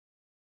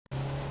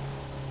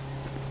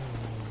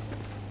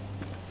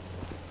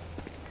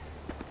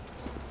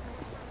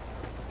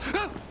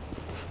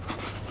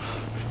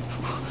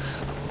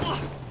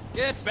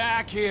Get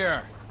back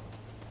here!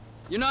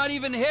 You're not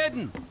even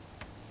hidden!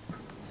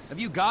 Have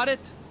you got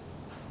it?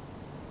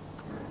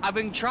 I've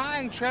been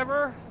trying,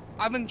 Trevor.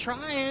 I've been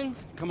trying.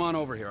 Come on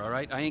over here, all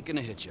right? I ain't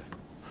gonna hit you.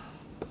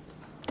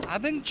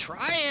 I've been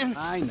trying.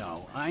 I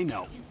know, I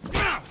know.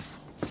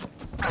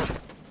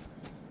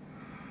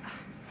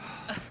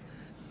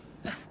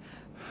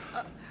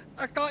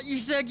 I thought you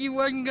said you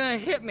wasn't gonna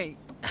hit me.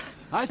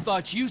 I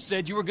thought you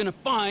said you were gonna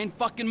find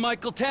fucking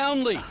Michael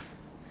Townley.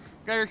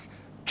 There's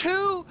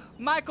two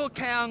Michael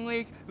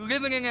Townleys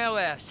living in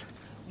LS.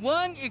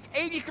 One is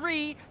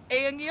 83,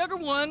 and the other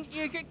one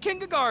is at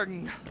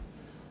kindergarten.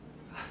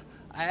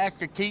 I asked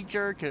the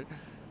teacher to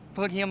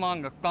put him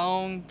on the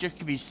phone just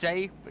to be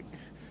safe, but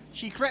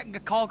she threatened to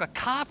call the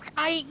cops.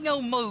 I ain't no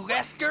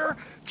molester,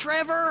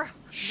 Trevor.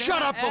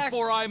 Shut up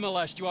before I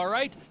molest you, all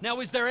right? Now,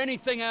 is there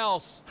anything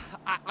else?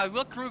 I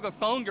looked through the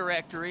phone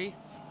directory.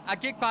 I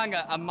did find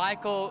a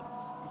Michael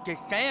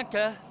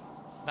DeSanta,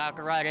 about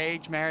the right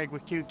age, married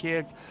with 2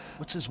 kids.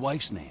 What's his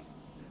wife's name?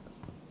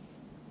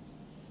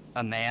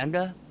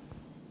 Amanda?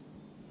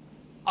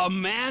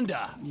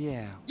 Amanda?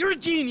 Yeah. You're a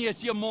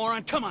genius, you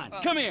moron. Come on,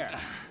 come here.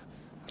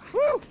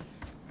 Woo!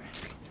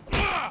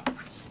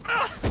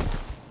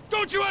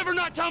 Don't you ever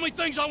not tell me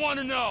things I want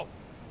to know!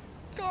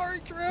 Sorry,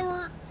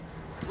 Trevor.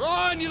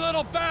 Run, you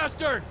little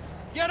bastard!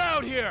 Get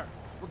out here!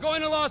 We're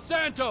going to Los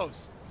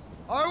Santos!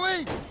 Are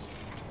we?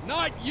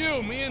 Not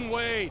you, me and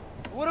Wade.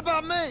 What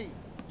about me?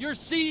 You're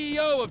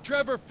CEO of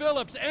Trevor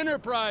Phillips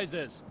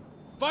Enterprises.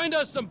 Find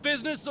us some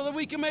business so that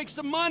we can make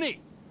some money.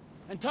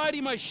 And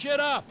tidy my shit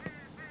up.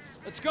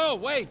 Let's go,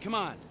 Wade, come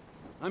on.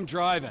 I'm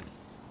driving.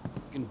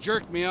 You can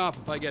jerk me off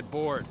if I get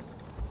bored.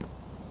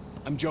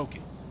 I'm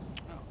joking.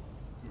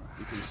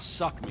 You can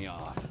suck me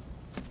off.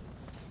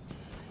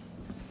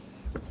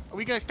 Are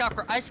we gonna stop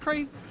for ice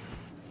cream?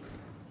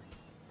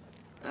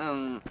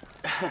 So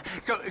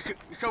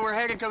we're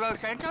headed to Los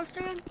Santos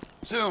then?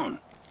 Soon.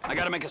 I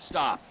gotta make a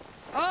stop.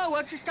 Oh,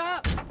 what's the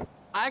stop?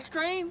 Ice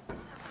cream?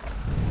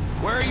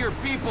 Where are your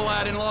people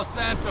at in Los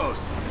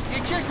Santos?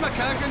 It's just my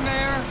cousin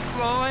there,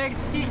 Floyd.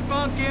 He's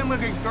bunked in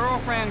with his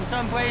girlfriend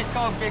someplace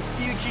called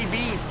Vespucci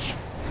Beach.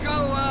 So,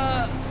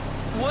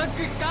 what's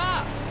the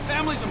stop?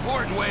 Family's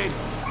important, Wade.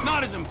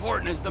 Not as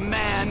important as the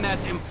man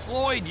that's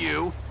employed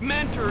you,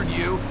 mentored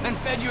you, and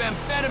fed you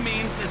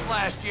amphetamines this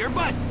last year,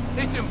 but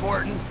it's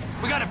important.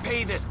 We gotta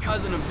pay this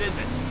cousin a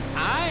visit.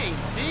 I ain't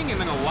seen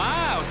him in a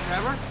while,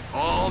 Trevor.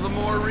 All the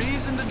more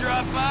reason to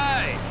drop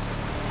by.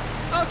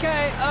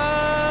 Okay,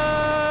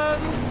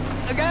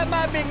 that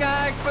might be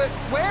nice, but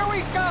where are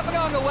we stopping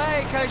on the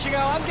way? Cause, you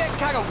know, I'm getting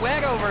kind of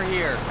wet over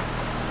here.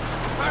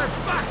 For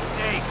fuck's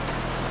sakes!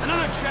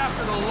 Another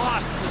chapter of the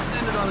lost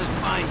descended on this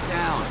fine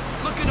town.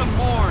 Looking to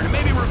mourn and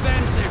maybe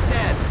revenge their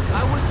dead.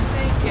 I was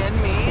thinking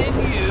me and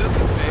you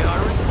could pay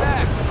our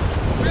respects.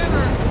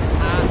 Trevor,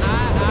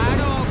 I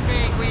don't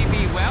think we'd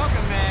be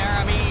welcome there.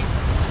 I mean,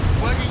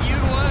 what do you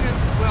want to,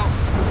 well,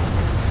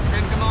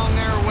 send them on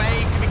their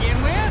way to begin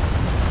with?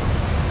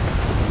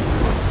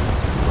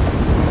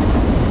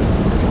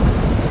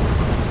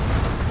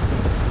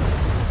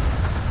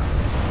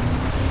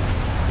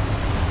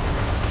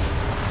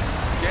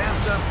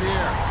 Camp's up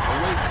here.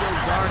 I'll wait till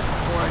dark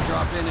before I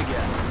drop in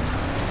again.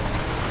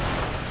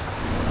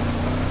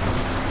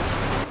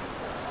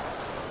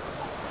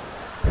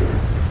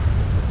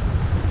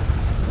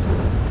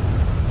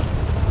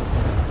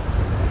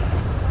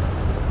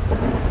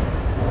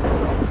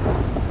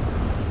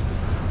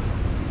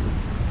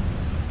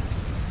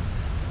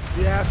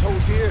 The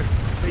assholes here,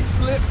 they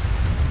slipped.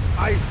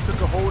 Ice took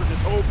a hold of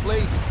this whole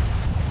place.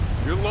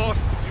 You're lost,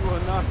 but you are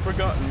not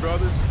forgotten,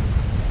 brothers.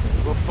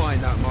 We'll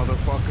find that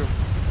motherfucker.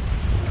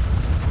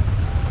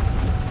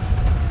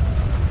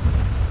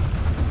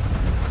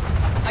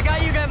 I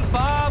got you them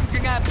bombs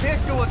and that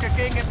pistol with the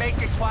thing that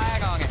makes it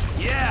quiet on it.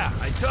 Yeah,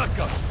 I took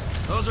them.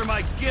 Those are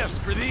my gifts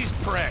for these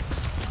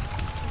pricks.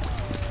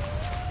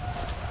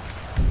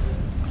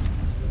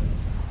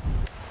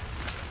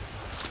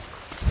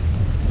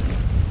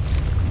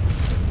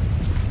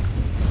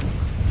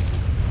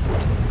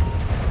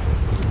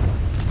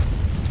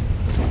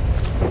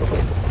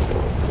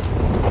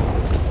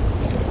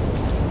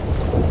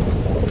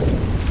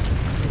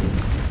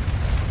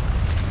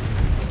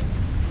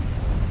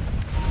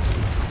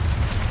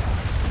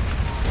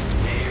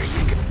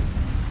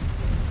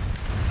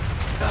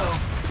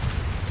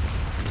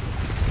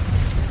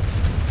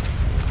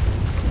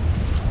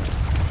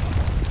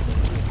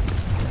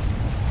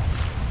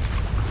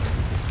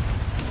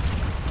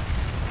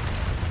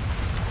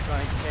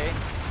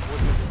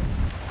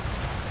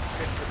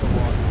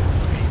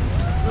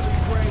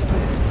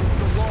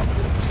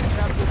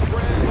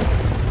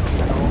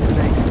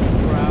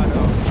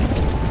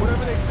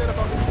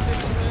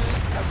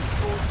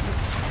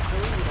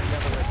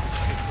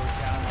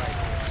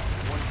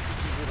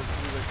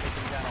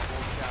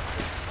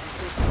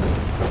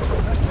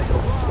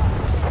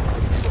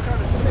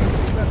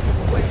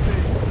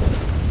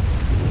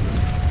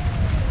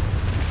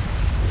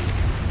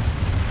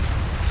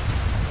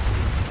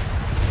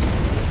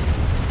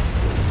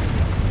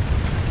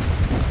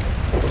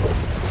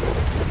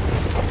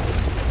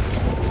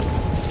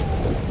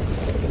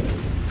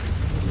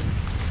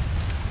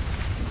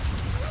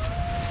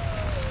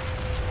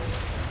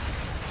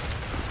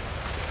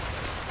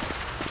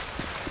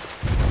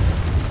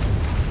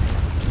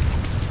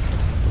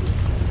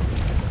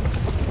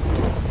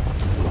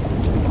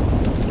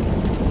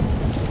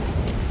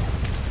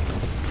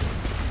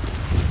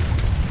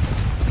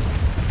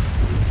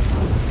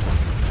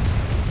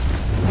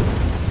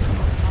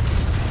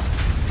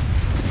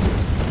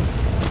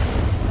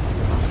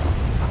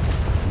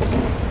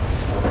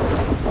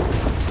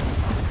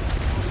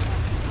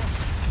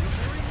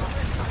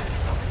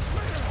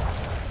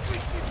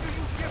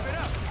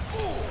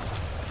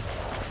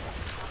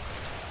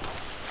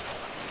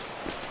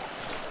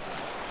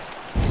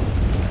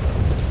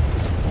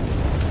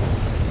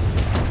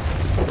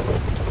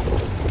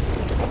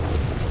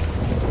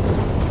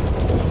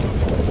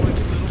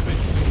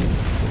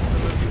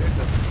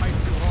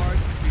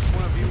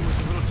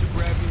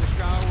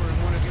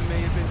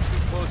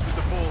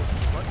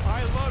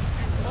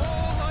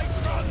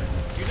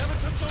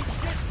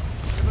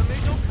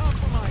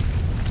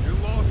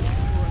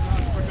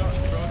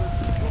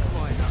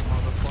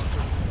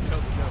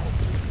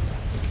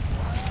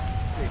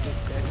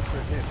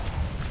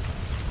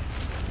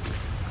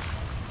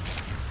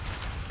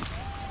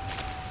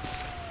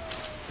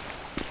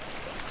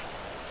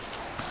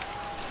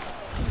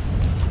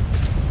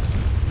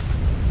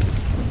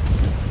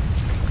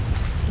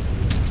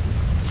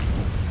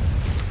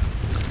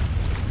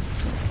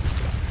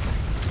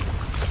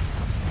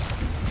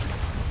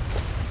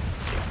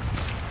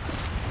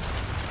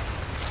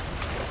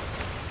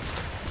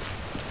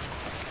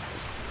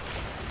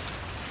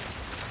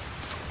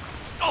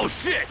 Oh,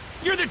 shit!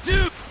 You're the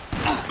dude!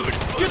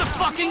 You're the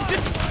fucking dude!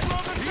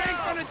 He ain't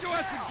gonna do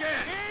us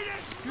again!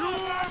 You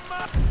are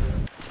my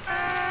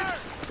man!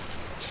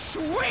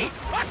 Sweet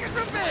fucking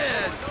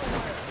revenge!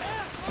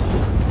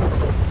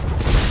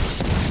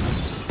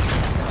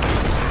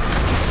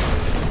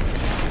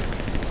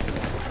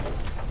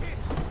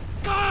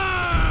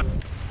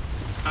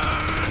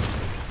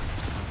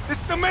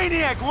 It's the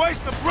maniac! Where's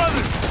the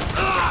brother?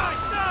 Die!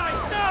 Die!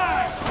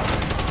 Die!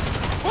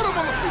 Put him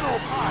on the funeral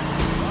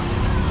pile!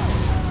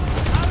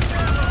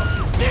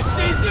 This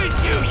isn't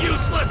you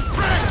useless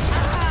prick!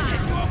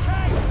 You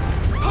okay?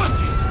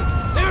 Pussies!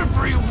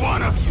 Every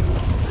one of you!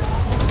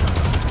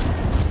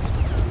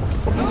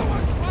 No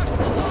one fucks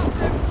the lost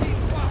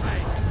MC's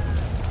behind!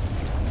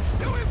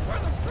 Do it for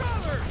the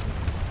brothers!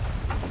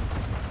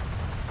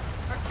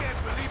 I can't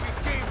believe he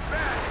came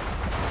back!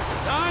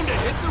 Time to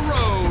hit the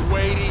road,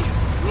 Wadey.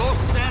 Los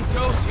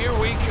Santos, here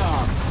we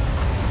come.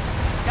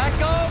 That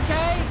go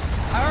okay?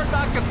 I heard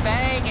about the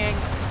banging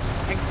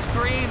and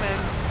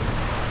screaming,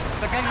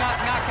 but then not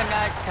the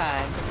nice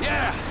kind.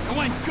 Yeah, it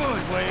went good,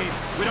 Wade.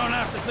 We don't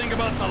have to think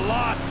about the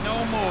loss no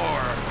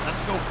more.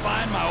 Let's go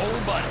find my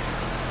old buddy.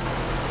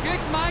 This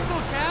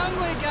Michael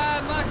Townley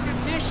guy must have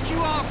pissed you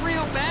off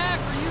real bad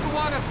for you to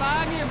want to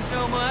find him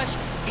so much.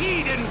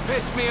 He didn't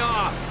piss me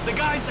off. The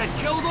guys that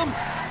killed him,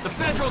 the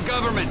federal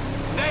government,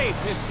 they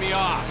pissed me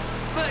off.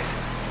 But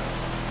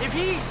if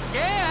he's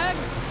dead,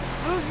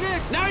 who's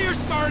this? Now you're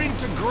starting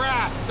to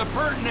grasp the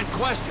pertinent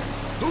questions.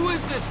 Who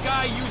is this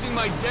guy using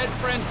my dead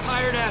friend's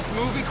tired-ass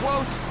movie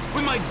quotes?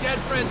 With my dead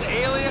friend's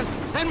alias?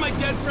 And my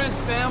dead friend's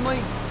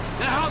family?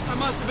 And a house that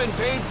must have been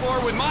paid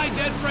for with my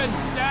dead friend's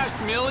stashed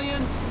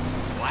millions?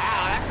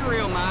 Wow, that's a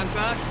real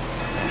mindfuck.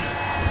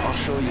 I'll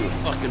show you a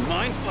fucking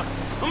mindfuck.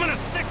 I'm gonna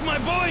stick my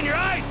boy in your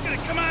eye. It's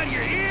gonna come out of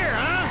your ear,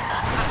 huh?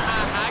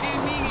 I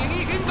didn't mean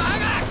anything by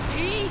that,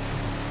 T.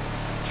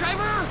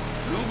 Trevor?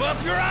 Move up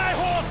your eye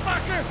hole,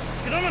 fucker!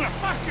 Cause I'm gonna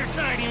fuck your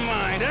tiny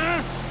mind,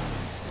 huh?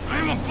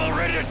 I'm about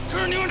ready to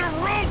turn you into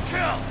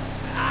roadkill!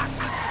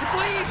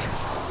 Please,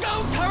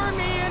 don't turn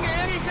me into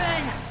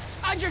anything!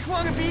 I just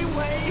want to be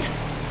Wade.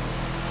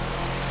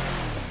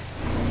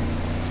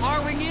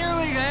 Are we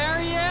nearly there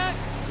yet?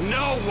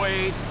 No,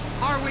 Wade.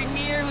 Are we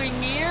nearly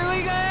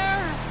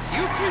there?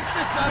 You keep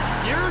this up,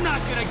 you're not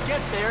gonna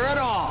get there at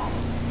all.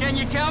 Can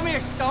you tell me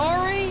a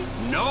story?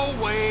 No,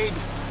 Wade.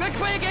 Let's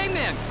play a game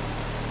then.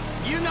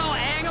 You know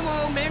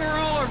animal,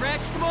 mineral, or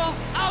vegetable?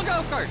 I'll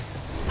go first.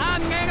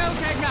 I'm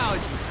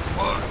nanotechnology.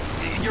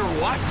 You're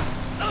what?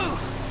 Ooh,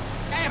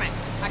 damn it.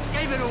 I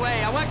gave it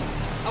away. I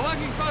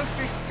wasn't supposed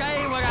to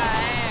say what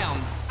I am.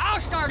 I'll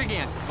start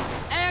again.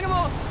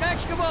 Animal,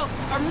 vegetable,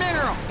 or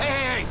mineral?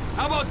 Hey,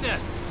 how about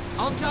this?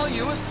 I'll tell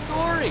you a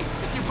story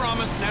if you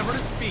promise never to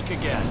speak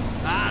again.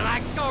 I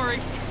like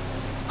stories.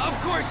 Of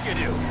course you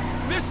do.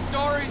 This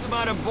story's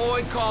about a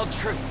boy called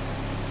Trisha.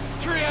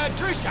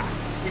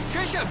 Is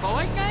Trisha a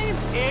boy's name?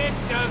 It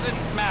doesn't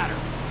matter.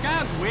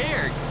 Sounds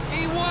weird.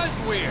 He was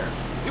weird.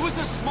 He was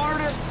the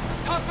smartest,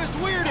 toughest,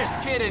 weirdest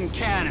kid in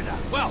Canada.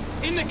 Well,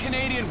 in the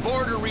Canadian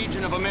border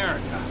region of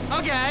America.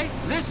 Okay.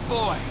 This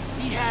boy,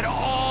 he had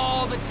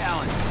all the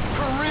talent,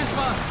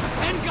 charisma,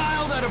 and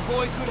guile that a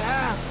boy could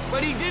have.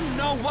 But he didn't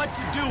know what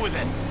to do with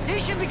it.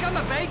 He should become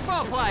a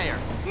baseball player.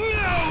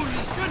 No,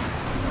 he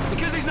shouldn't.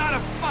 Because he's not a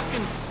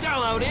fucking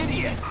sellout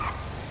idiot.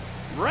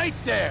 Right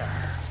there,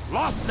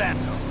 Los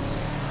Santos.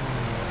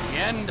 The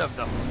end of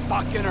the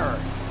fucking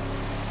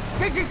earth.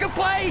 This is the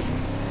place!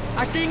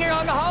 I seen it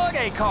on the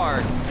holiday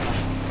card.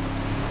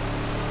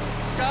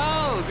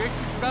 So, this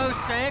is Los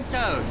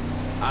Santos.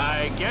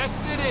 I guess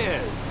it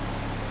is.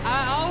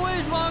 I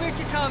always wanted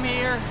to come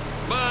here.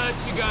 But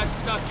you got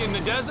stuck in the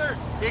desert?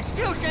 It's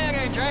still San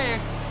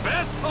Andreas.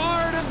 Best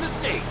part of the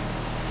state.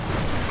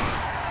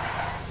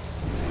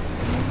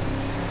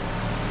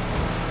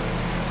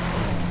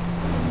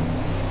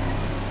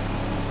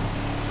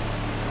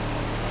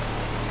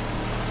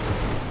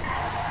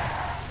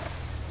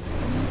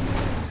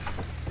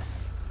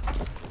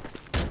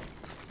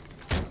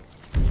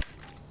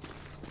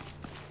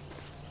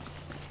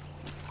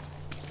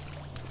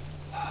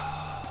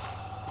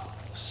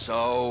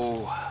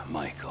 So,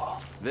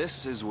 Michael,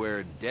 this is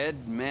where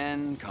dead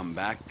men come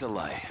back to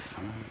life.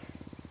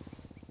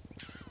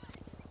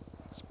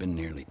 It's been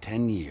nearly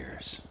 10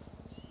 years,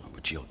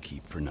 but you'll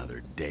keep for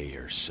another day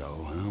or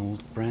so, huh,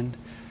 old friend?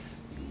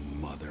 You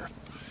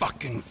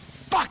motherfucking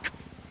fuck!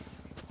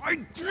 I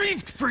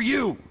grieved for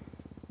you!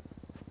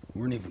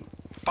 You weren't even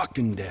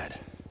fucking dead.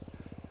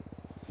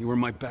 You were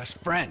my best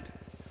friend.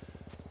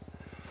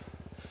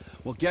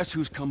 Well, guess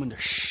who's coming to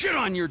shit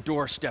on your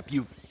doorstep,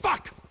 you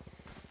fuck!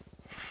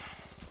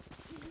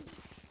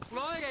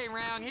 Lloyd ain't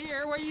around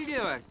here. What are you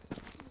doing?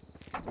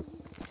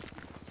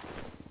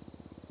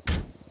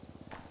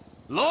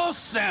 Los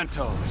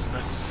Santos,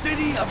 the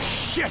city of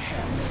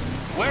shitheads.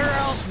 Where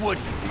else would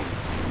he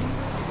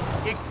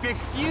be? It's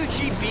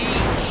Vespucci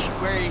Beach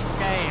where he's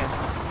staying.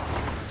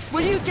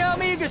 Will you tell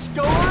me the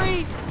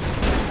story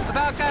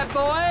about that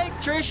boy,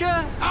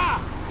 Trisha? Ah,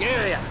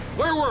 yeah.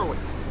 Where were we?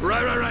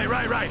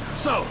 Right.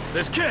 So,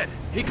 this kid,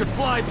 he could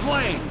fly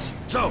planes.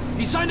 So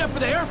he signed up for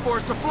the Air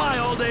Force to fly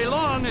all day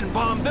long and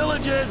bomb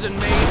villages and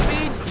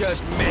maybe,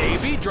 just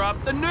maybe,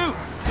 drop the nuke.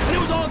 And it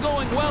was all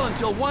going well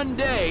until one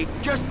day,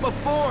 just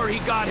before he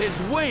got his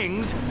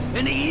wings,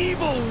 an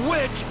evil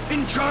witch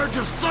in charge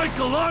of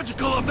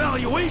psychological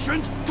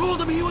evaluations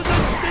told him he was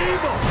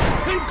unstable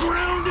and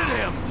grounded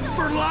him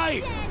for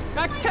life.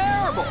 That's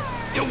terrible!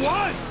 It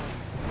was!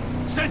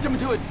 Sent him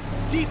into a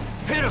deep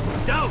pit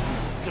of doubt,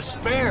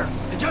 despair.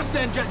 And just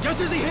then,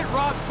 just as he hit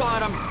rock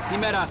bottom, he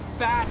met a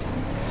fat,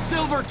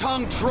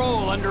 silver-tongued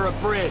troll under a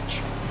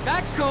bridge.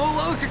 That's cool.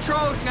 What was the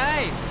troll's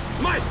name?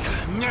 Mike!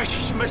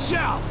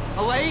 Michelle!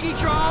 A lady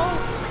troll?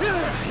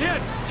 Yeah, he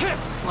had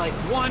tits like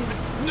one...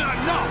 No,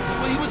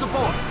 he was a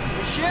boy.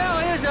 Michelle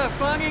is a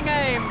funny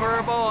name for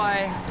a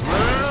boy.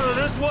 Well,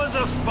 this was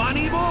a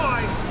funny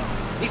boy.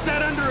 He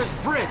sat under his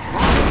bridge,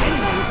 robbing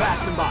anyone who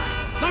passed him by.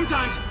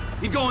 Sometimes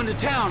he'd go into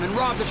town and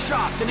rob the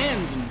shops and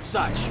inns and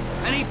such.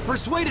 And he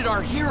persuaded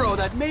our hero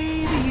that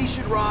maybe he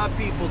should rob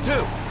people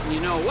too. And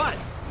you know what?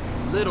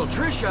 Little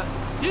Trisha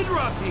did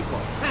rob people,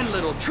 and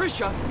little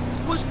Trisha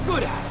was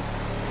good at it.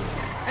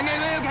 And they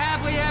lived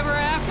happily ever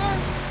after?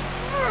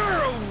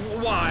 For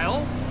a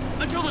while.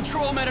 Until the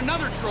troll met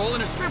another troll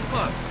in a strip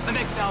club, and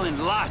they fell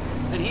in lust,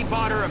 and he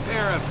bought her a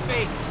pair of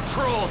fake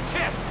troll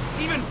tits,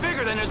 even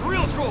bigger than his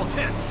real troll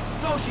tits,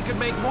 so she could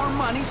make more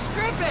money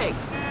stripping.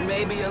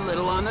 Maybe a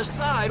little on the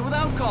side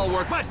without call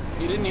work, but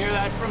you didn't hear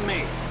that from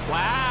me.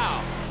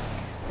 Wow.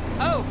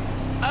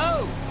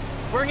 Oh,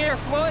 we're near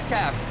Floyd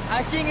Cap.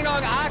 I seen it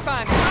on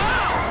iPhone.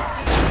 Oh!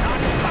 Did you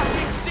not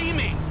fucking see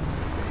me?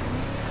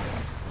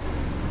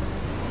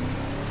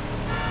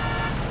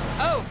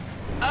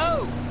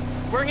 Oh,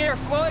 we're near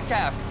Floyd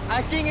Cap.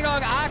 I seen it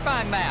on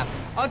iPhone maps.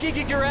 I'll give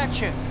you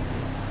directions.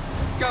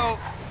 So,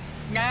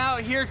 now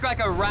here's like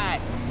a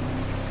right.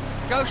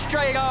 Go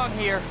straight on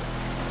here.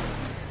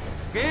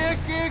 This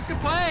is the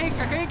place,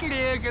 I think it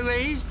is at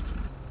least.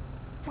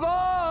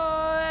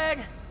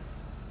 Floyd!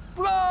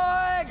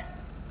 Floyd!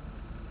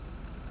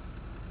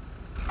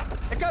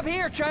 It's up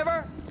here,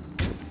 Trevor.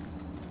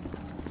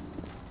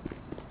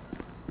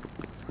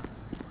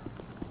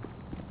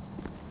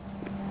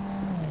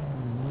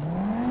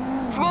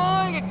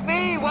 Floyd, it's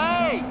me,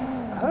 Wade!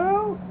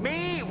 Who?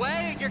 Me,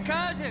 Wade, your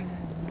cousin.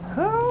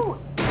 Who?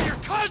 Your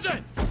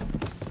cousin!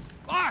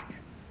 Fuck!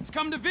 He's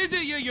come to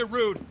visit you, you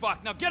rude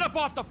fuck. Now get up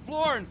off the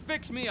floor and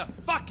fix me a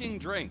fucking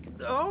drink.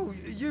 Oh,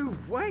 you,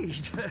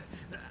 Wade.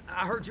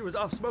 I heard you was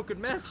off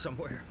smoking meth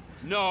somewhere.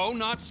 No,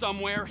 not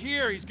somewhere.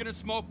 Here. He's gonna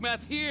smoke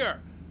meth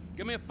here.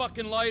 Give me a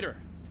fucking lighter.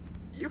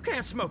 You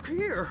can't smoke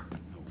here.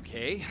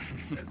 Okay.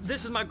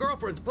 This is my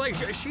girlfriend's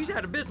place. She's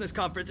at a business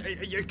conference.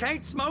 You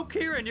can't smoke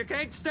here and you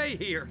can't stay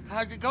here.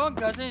 How's it going,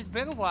 cousin? It's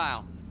been a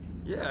while.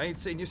 Yeah, I ain't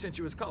seen you since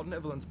you was caught in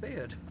Evelyn's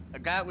bed.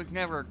 That was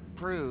never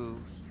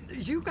proved.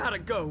 You gotta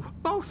go,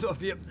 both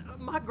of you.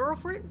 My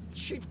girlfriend,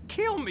 she'd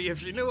kill me if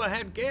she knew I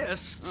had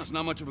guests. Well, it's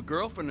not much of a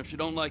girlfriend if you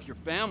don't like your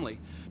family.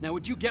 Now,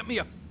 would you get me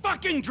a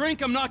fucking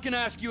drink? I'm not gonna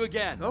ask you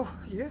again. Oh,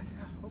 yeah,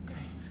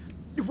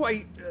 okay.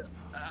 Wait,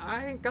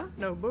 I ain't got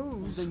no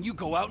booze. Then you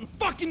go out and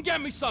fucking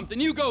get me something.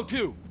 You go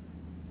too.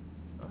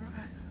 All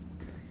right,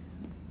 okay.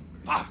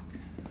 Fuck.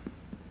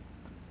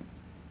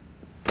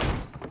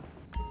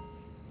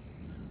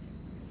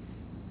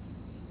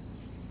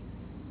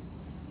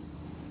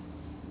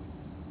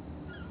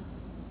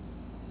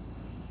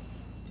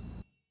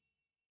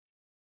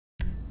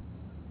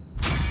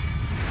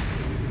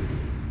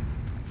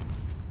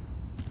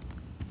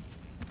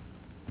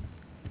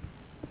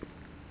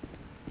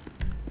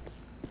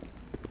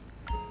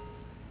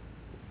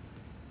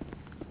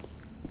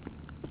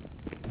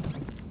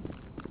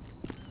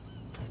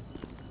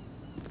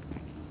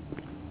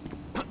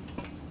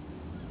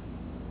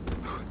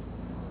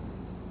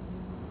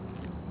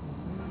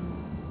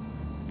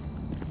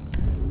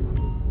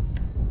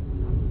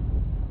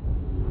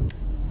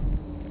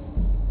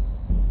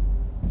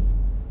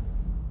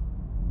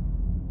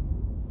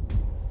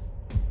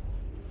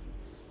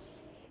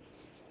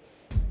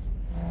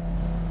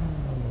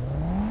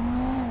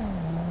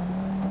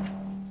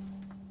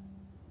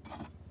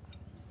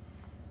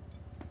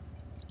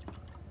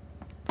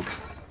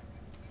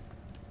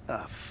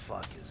 The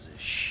fuck is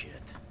this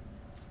shit?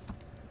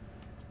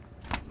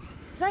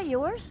 Is that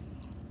yours?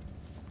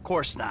 Of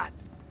course not.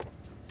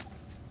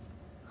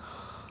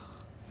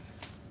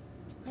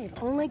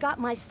 I've only got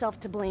myself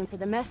to blame for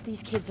the mess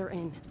these kids are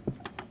in.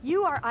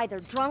 You are either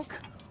drunk,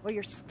 or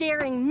you're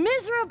staring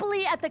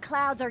miserably at the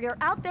clouds, or you're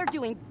out there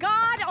doing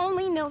God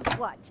only knows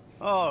what.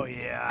 Oh,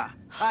 yeah.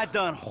 I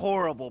done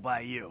horrible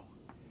by you.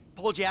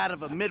 Pulled you out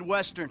of a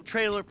Midwestern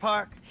trailer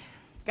park.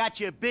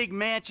 Got you a big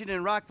mansion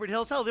in Rockford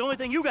Hills. Hell, the only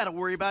thing you gotta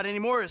worry about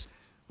anymore is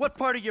what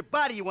part of your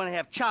body you want to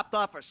have chopped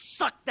off or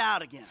sucked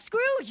out again. Screw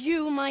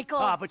you, Michael.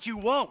 Ah, but you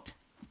won't.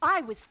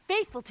 I was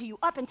faithful to you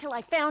up until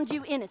I found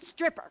you in a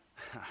stripper.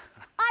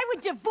 I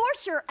would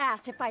divorce your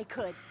ass if I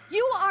could.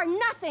 You are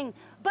nothing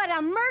but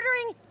a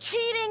murdering,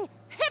 cheating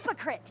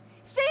hypocrite.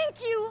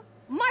 Thank you,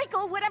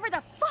 Michael, whatever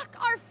the fuck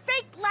our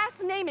fake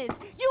last name is.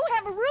 You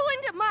have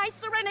ruined my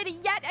serenity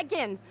yet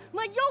again.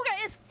 My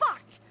yoga is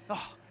fucked.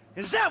 Oh,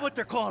 is that what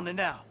they're calling it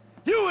now?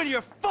 You and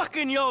your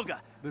fucking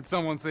yoga! Did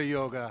someone say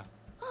yoga?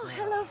 Oh,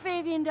 hello,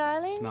 Fabian,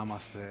 darling.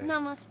 Namaste.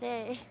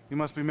 Namaste. You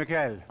must be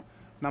Mikael.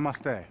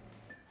 Namaste.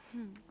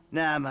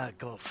 Nah,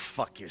 go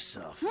fuck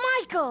yourself.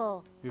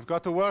 Michael! You've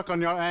got to work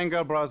on your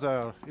anger,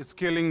 brother. It's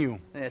killing you.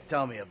 Yeah,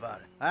 tell me about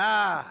it.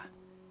 Ah,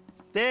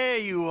 there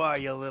you are,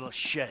 you little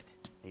shit.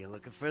 Are you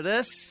looking for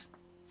this?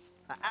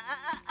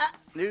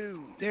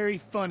 No. Very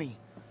funny.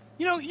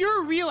 You know,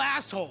 you're a real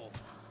asshole.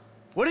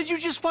 What did you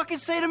just fucking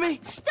say to me?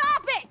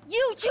 Stop it!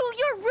 You two,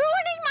 you're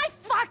ruining my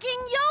fucking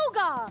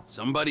yoga!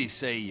 Somebody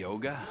say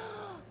yoga?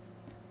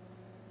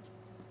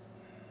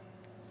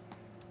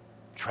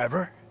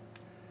 Trevor?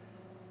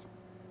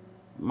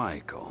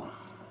 Michael.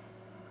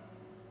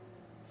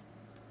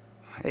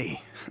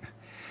 Hey.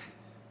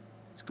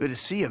 It's good to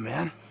see you,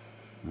 man.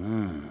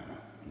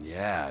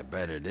 Yeah, I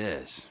bet it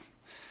is.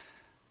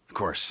 Of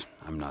course,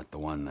 I'm not the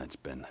one that's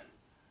been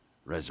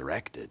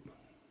resurrected.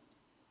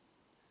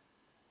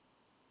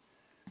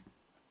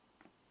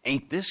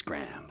 Ain't this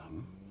grand?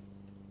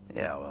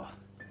 Yeah, well,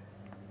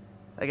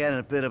 I got in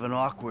a bit of an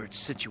awkward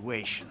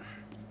situation.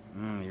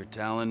 You're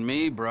telling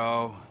me,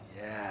 bro.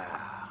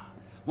 Yeah.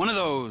 One of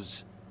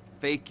those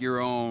fake your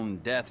own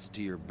deaths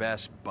to your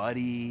best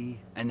buddy,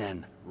 and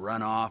then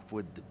run off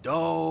with the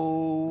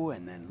dough,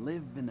 and then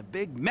live in a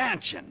big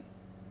mansion.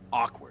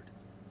 Awkward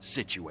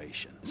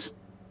situations.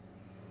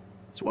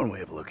 It's one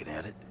way of looking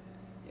at it.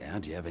 Yeah,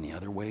 do you have any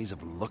other ways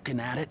of looking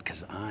at it?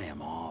 Because I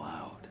am all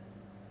out.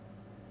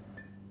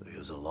 It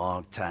was a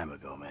long time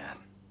ago, man.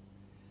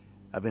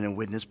 I've been in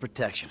witness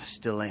protection. I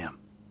still am.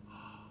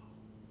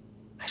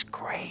 That's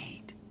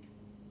great.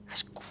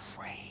 That's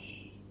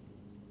great.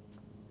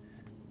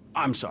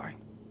 I'm sorry.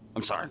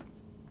 I'm sorry.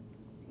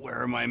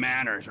 Where are my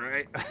manners,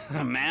 right?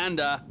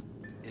 Amanda,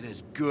 it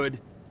is good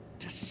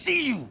to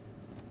see you.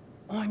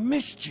 Oh, I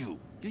missed you.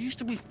 You used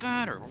to be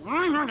fatter.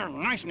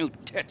 Nice new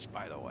tits,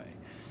 by the way.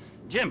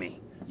 Jimmy,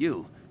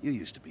 you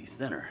used to be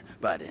thinner,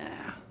 but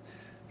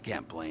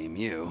can't blame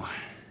you.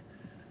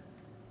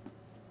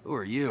 Who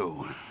are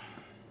you?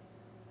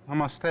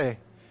 Namaste.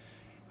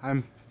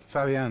 I'm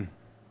Fabian.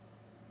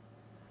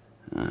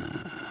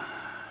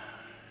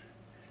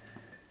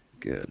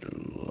 Good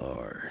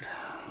Lord.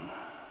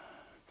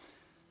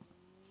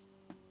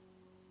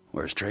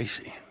 Where's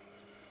Tracy?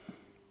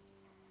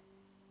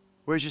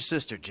 Where's your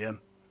sister,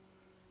 Jim?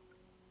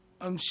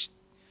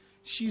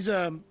 She's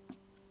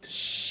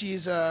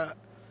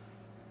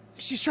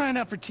trying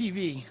out for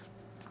TV.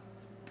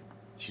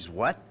 She's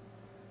what?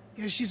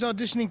 Yeah, she's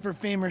auditioning for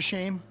Fame or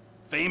Shame.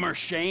 Fame or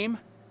shame?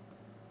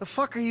 The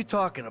fuck are you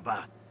talking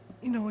about?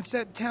 You know, it's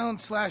that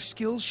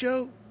talent/skills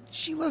show.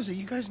 She loves it,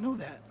 you guys know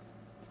that.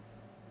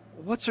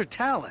 What's her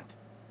talent?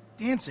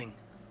 Dancing.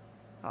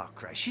 Oh,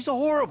 Christ, she's a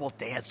horrible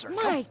dancer.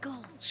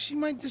 Michael! She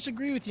might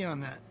disagree with you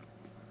on that.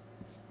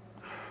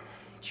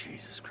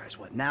 Jesus Christ,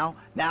 what, now?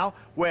 Now?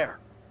 Where?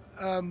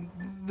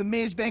 The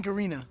Maze Bank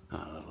Arena.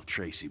 Oh, little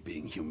Tracy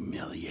being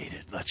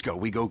humiliated. Let's go,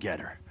 we go get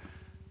her.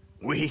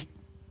 We?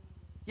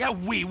 Yeah,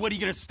 we. What, are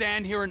you gonna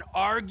stand here and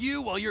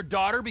argue while your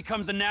daughter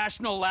becomes a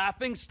national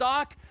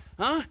laughingstock?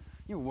 Huh?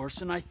 You're worse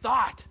than I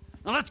thought.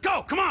 Now let's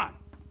go, come on!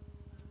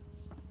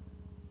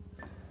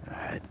 All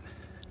right.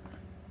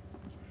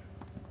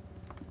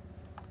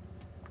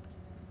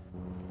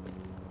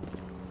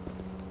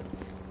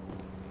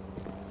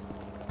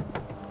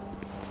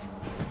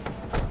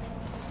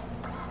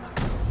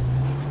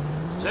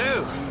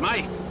 So,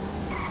 Mike,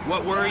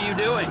 what were you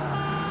doing?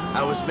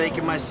 I was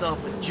making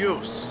myself a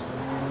juice.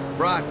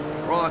 Broccoli,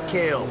 raw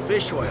kale,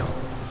 fish oil.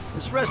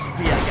 This recipe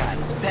I got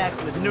is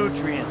packed with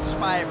nutrients,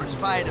 fibers,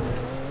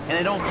 vitamins, and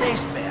it don't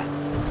taste bad.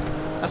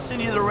 I'll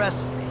send you the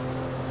recipe.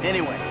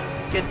 Anyway,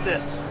 get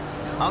this.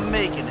 I'm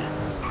making it.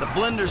 The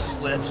blender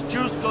slips,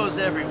 juice goes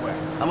everywhere.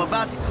 I'm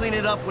about to clean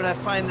it up when I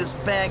find this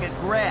bag of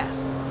grass.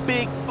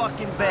 Big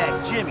fucking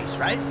bag, Jimmy's,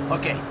 right?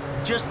 Okay,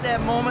 just that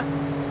moment,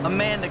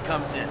 Amanda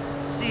comes in.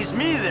 Sees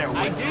me there with...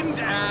 I didn't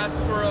ask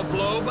for a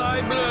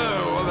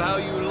blow-by-blow of how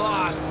you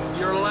lost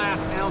your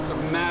last ounce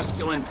of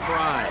masculine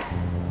pride.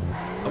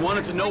 I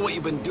wanted to know what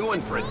you've been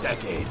doing for a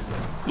decade.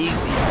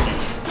 Easy.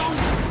 Don't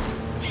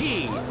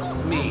tease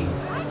me.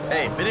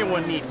 Hey, if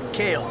anyone needs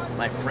kale,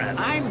 my friend...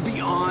 I'm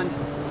beyond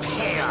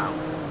kale,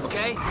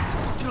 okay?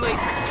 It's too late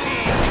for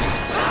kale.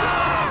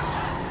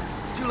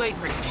 It's too late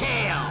for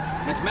kale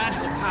and its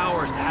magical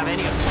powers to have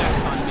any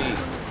effect on me.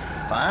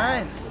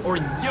 Fine. Or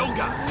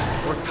yoga,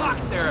 or talk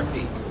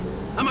therapy.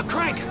 I'm a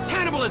crank,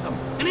 cannibalism,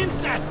 an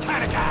incest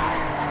kind of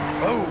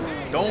guy. Oh,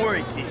 don't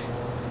worry, T.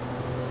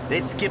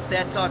 They'd skip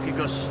that talk and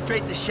go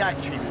straight to shock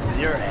treatment with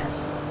your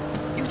ass.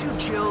 You too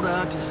chilled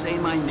out to say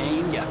my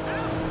name, you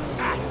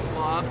fat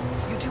slob.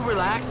 You too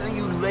relaxed and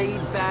you laid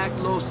back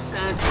Los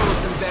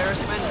Santos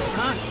embarrassment,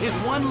 huh? Is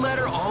one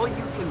letter all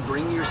you can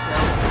bring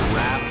yourself to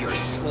wrap your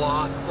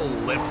slothful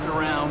lips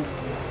around?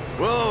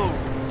 Whoa,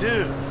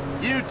 dude.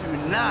 You do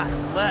not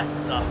let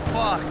the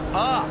fuck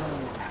up.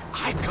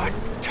 I got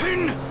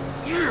 10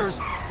 years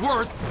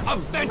worth of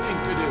venting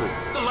to do.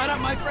 The let up,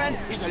 my friend,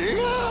 is a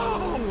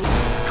long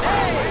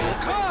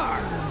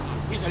car.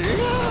 He's a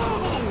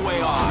long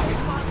way off.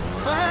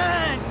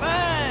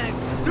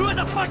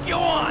 fuck you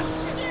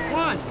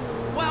want?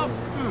 Well,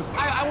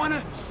 I want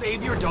to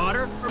save your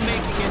daughter from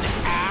making an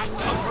ass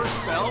of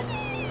herself.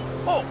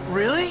 Oh,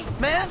 really,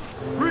 man?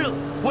 Really?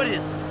 What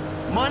is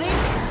it? Money?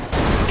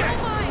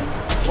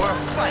 Or a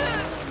fight?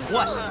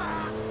 What?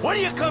 What do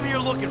you come here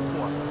looking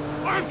for?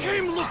 I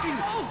came looking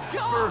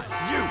for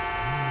you.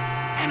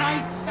 And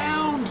I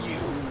found you.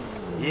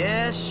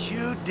 Yes,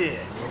 you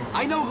did.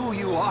 I know who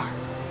you are,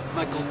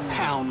 Michael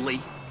Townley.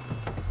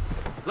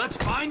 Let's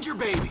find your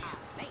baby.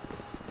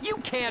 You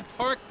can't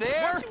park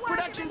there!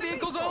 Production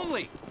vehicles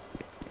only!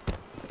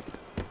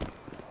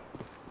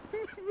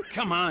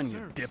 Come on,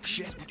 you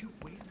dipshit.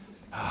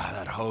 Ah,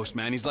 that host,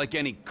 man, he's like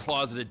any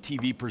closeted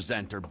TV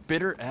presenter.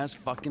 Bitter as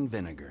fucking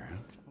vinegar.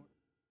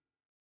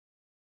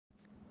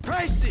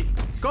 Tracy,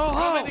 go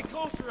home! Any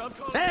closer, I'm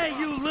calling Hey,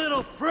 you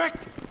little prick!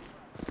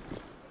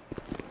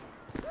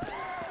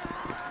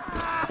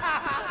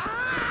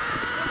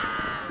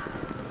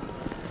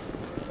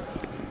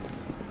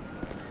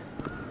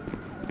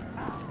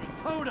 They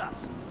towed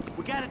us.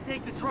 We gotta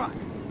take the truck.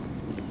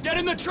 Get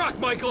in the truck,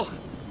 Michael!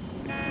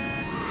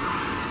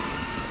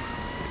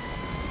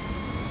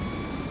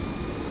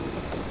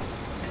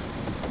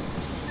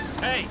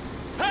 Hey!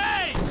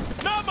 Hey!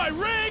 Not my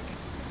rig!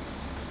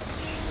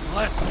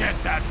 Let's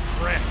get that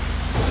prick.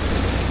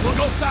 We'll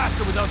go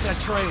faster without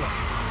that trailer.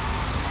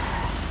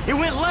 He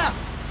went left.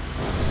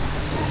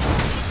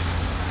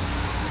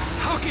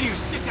 How can you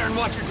sit there and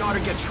watch your daughter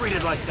get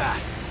treated like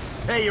that?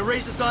 Hey, you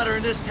raise a daughter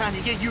in this town,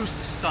 you get used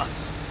to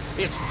stunts.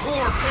 It's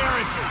poor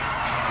parenting.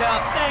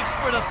 Now, thanks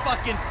for the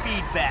fucking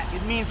feedback.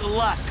 It means a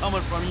lot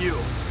coming from you.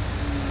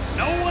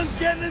 No one's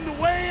getting in the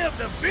way of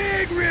the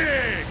big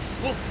rig!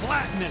 We'll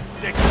flatten this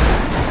dick.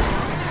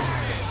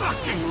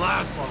 Fucking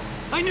Laszlo.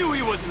 I knew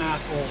he was an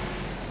asshole.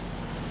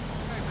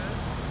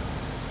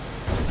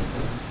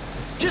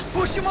 Just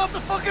push him off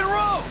the fucking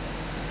road!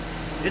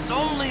 It's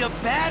only a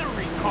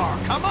battery car,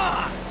 come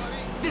on!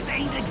 This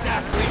ain't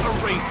exactly a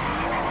racer.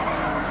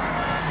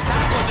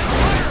 That was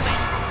entirely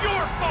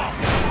your fault!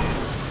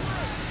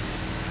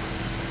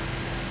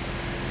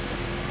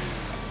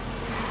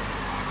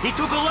 He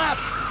took a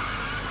left!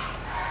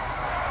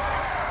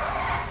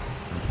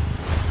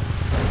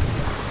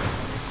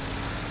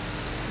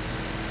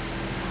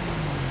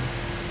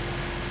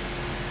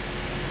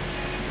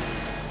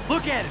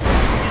 Look at him!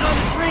 He's on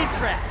the train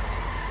tracks!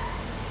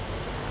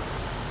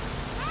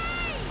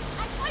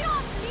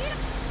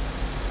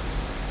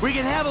 We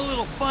can have a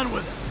little fun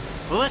with him.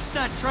 But let's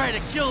not try to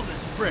kill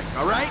this prick,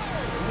 all right?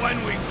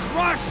 When we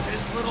crush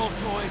his little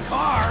toy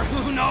car,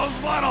 who knows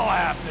what'll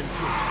happen to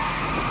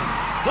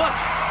him? Look!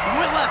 He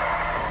went left!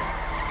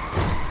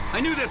 I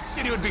knew this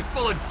city would be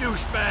full of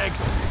douchebags.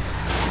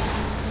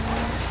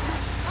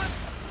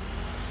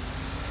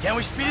 Can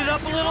we speed it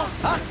up a little?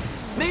 Huh?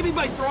 Maybe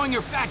by throwing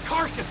your fat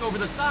carcass over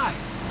the side.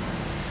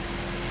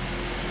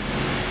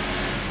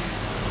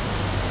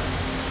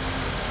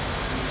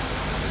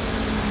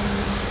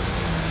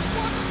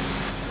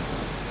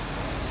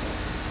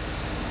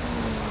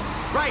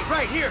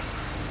 Right here.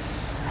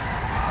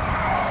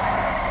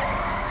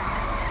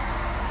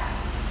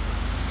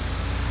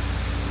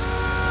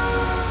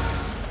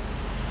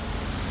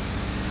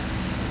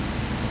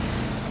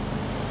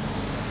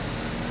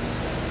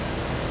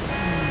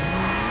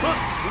 Look,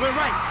 we went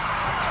right.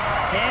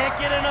 Can't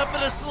get enough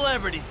of the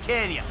celebrities,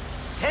 can you?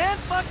 10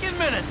 fucking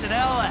minutes in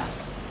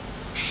LS.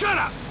 Shut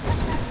up!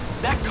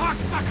 That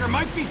cocksucker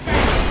might be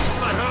famous,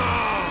 but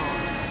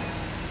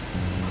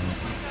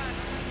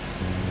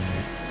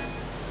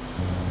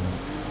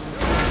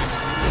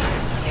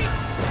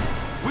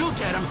We'll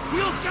get him!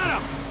 We'll get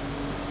him!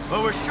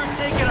 But we're sure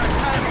taking our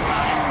time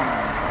about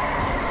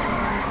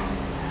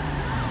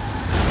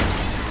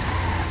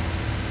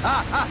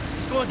it.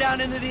 He's going down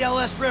into the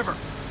LS River.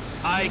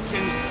 I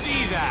can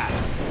see that.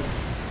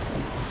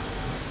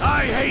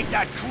 I hate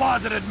that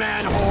closeted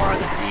man whore on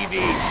the TV.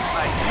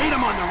 I hate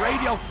him on the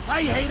radio.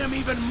 I hate him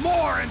even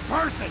more in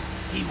person.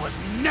 He was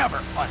never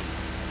funny.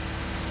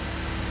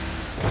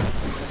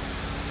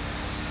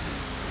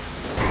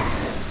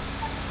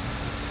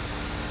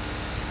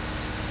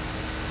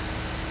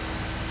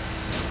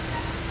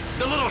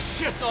 The little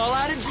shit's all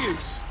out of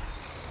juice.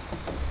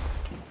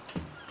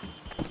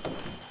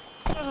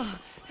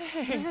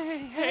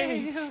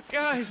 Hey,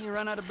 guys. You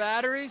run out of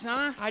batteries,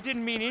 huh? I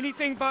didn't mean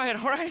anything by it,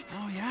 all right?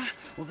 Oh, yeah?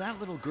 Well, that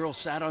little girl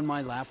sat on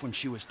my lap when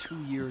she was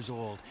 2 years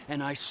old,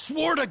 and I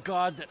swore to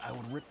God that I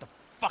would rip the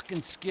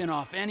fucking skin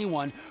off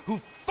anyone who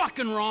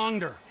fucking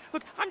wronged her.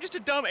 Look, I'm just a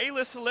dumb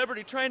A-list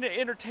celebrity trying to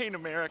entertain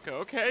America,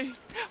 okay?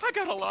 I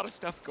got a lot of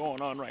stuff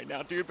going on right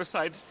now, dude,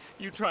 besides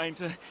you trying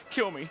to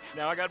kill me.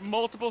 Now, I got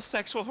multiple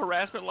sexual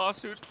harassment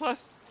lawsuits,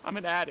 plus I'm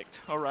an addict,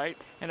 all right?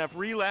 And I've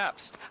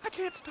relapsed. I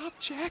can't stop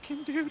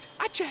jacking, dude.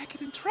 I jack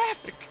it in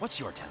traffic. What's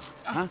your talent,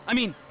 huh? I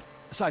mean,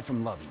 aside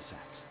from loving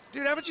sex.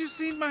 Dude, haven't you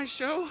seen my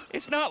show?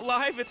 It's not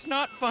live, it's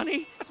not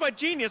funny. That's my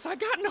genius. I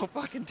got no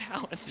fucking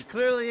talent. You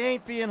clearly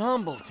ain't being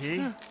humble,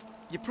 T.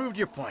 You proved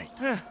your point.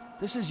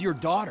 This is your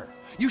daughter.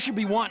 You should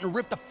be wanting to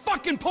rip the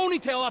fucking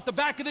ponytail off the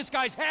back of this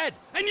guy's head.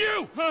 And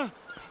you!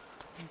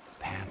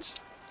 Pants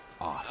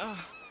off.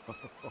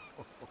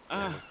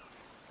 Okay.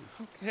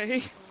 There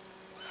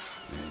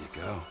you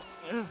go.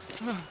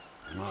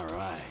 All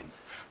right.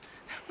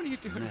 What are you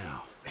doing?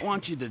 Now, I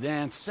want you to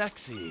dance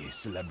sexy,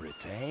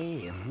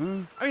 celebrity.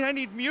 Mm-hmm. I mean, I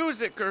need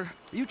music or... Are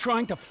you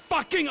trying to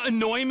fucking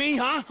annoy me,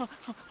 huh?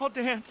 I'll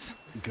dance.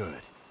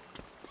 Good.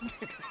 What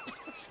the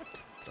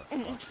fuck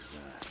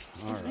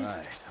is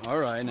that? All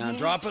right, now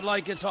drop it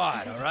like it's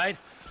hot, all right?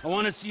 I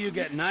want to see you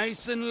get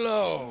nice and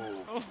low.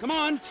 Come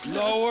on,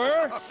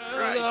 lower,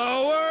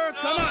 lower,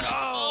 come on.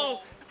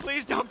 Oh,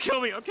 please don't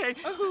kill me, okay?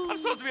 I'm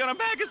supposed to be on a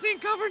magazine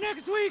cover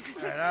next week.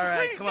 All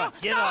right, Please, come on, no.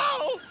 get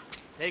up.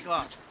 Take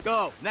off.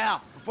 Go,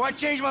 now, before I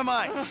change my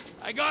mind.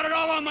 I got it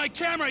all on my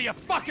camera, you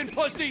fucking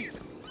pussy.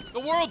 The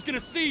world's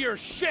gonna see your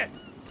shit.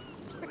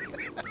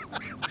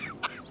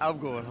 I'm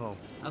going home.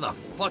 How the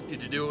fuck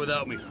did you do it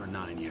without me for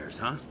 9 years,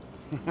 huh?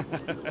 Oh,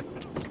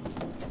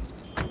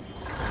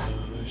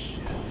 shit.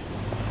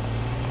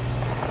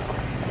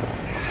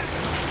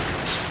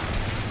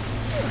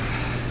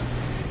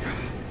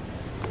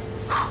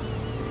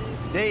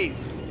 Dave.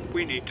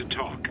 We need to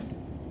talk.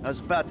 I was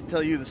about to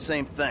tell you the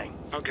same thing.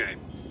 Okay.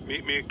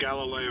 Meet me at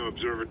Galileo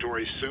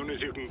Observatory as soon as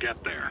you can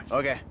get there.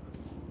 Okay.